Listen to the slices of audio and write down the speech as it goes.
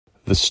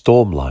The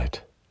Stormlight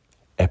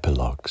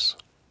Epilogues.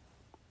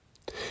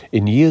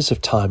 In years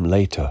of time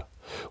later,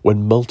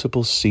 when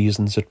multiple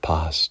seasons had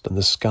passed and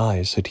the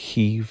skies had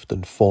heaved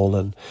and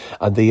fallen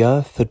and the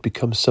earth had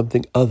become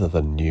something other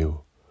than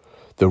new,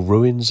 the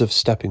ruins of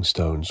stepping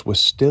stones were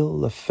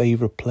still a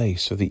favourite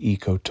place for the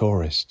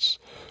eco-tourists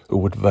who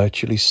would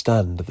virtually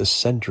stand at the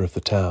centre of the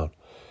town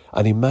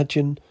and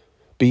imagine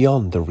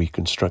beyond the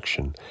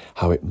reconstruction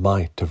how it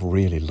might have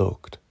really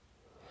looked.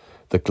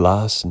 The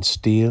glass and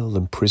steel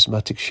and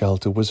prismatic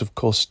shelter was of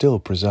course still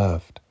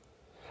preserved.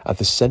 At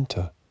the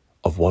centre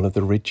of one of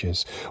the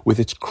ridges, with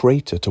its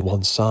crater to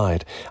one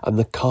side and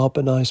the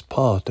carbonized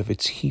part of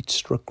its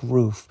heat-struck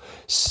roof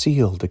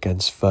sealed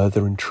against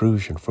further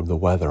intrusion from the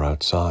weather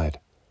outside.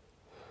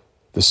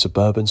 The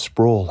suburban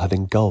sprawl had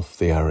engulfed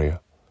the area.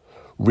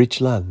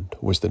 Ridgeland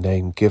was the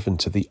name given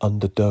to the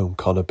underdome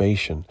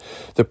conurbation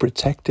that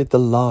protected the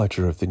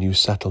larger of the new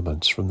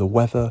settlements from the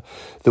weather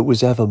that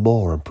was ever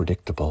more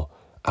unpredictable,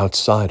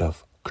 outside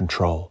of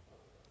control,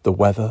 the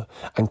Weather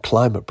and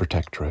Climate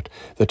Protectorate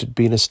that had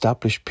been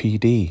established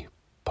PD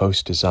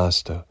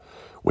post-disaster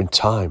when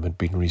time had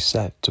been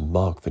reset to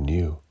mark the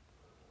new.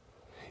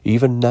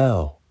 Even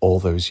now, all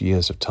those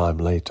years of time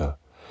later,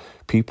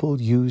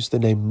 people use the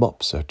name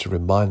Mopsa to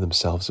remind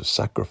themselves of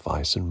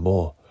sacrifice and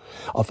more,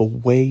 of a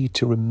way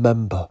to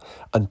remember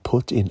and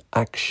put in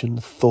action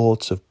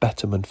thoughts of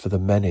betterment for the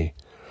many,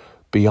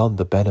 beyond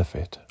the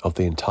benefit of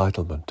the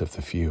entitlement of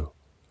the few.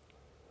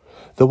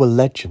 There were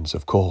legends,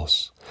 of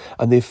course,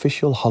 and the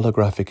official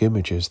holographic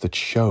images that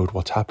showed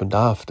what happened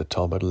after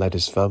Tom had led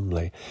his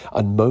family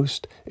and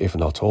most, if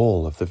not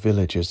all, of the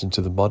villagers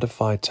into the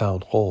modified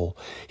town hall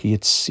he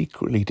had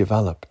secretly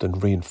developed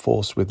and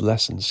reinforced with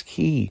lessons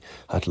he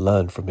had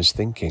learned from his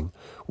thinking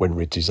when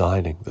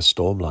redesigning the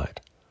Stormlight.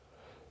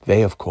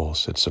 They, of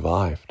course, had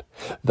survived.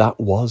 That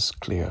was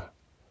clear.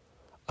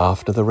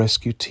 After the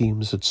rescue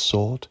teams had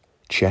sought,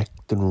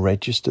 checked and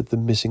registered the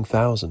missing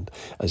 1,000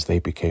 as they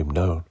became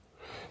known,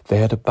 they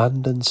had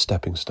abandoned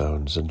stepping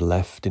stones and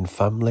left in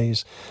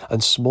families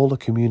and smaller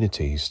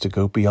communities to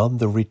go beyond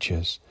the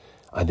ridges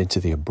and into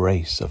the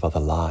embrace of other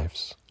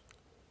lives.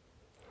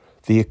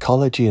 The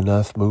ecology and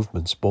earth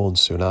movements born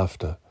soon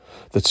after,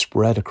 that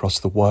spread across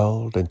the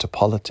world into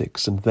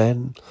politics and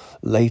then,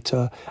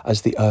 later,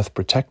 as the Earth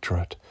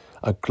Protectorate,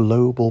 a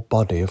global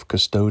body of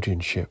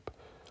custodianship,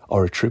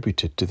 are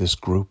attributed to this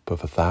group of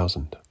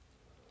 1,000.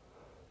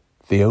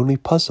 The only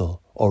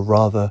puzzle, or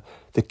rather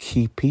the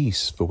key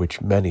piece for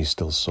which many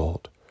still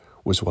sought,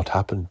 was what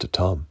happened to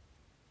Tom.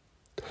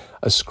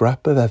 A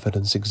scrap of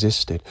evidence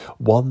existed,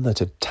 one that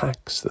had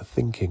taxed the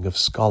thinking of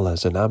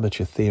scholars and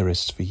amateur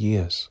theorists for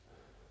years,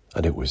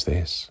 and it was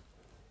this.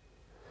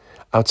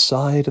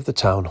 Outside of the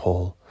town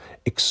hall,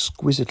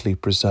 exquisitely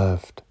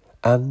preserved,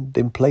 and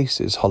in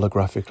places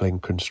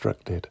holographically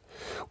constructed,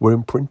 were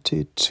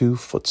imprinted 2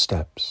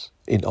 footsteps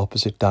in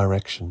opposite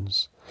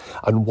directions,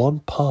 and 1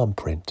 palm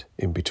print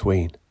in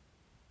between.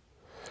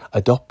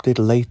 Adopted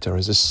later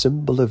as a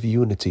symbol of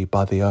unity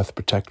by the Earth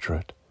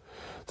Protectorate,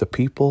 the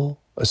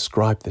people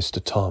ascribed this to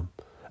Tom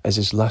as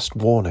his last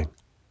warning,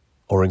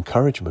 or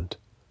encouragement,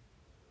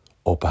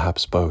 or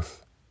perhaps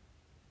both.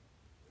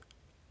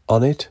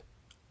 On it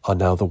are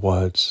now the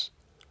words,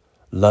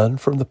 "Learn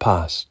from the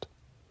past,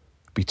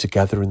 be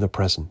together in the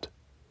present,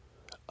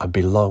 and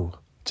belong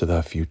to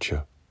their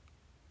future."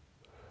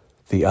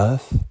 The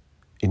earth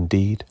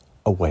indeed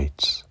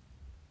awaits.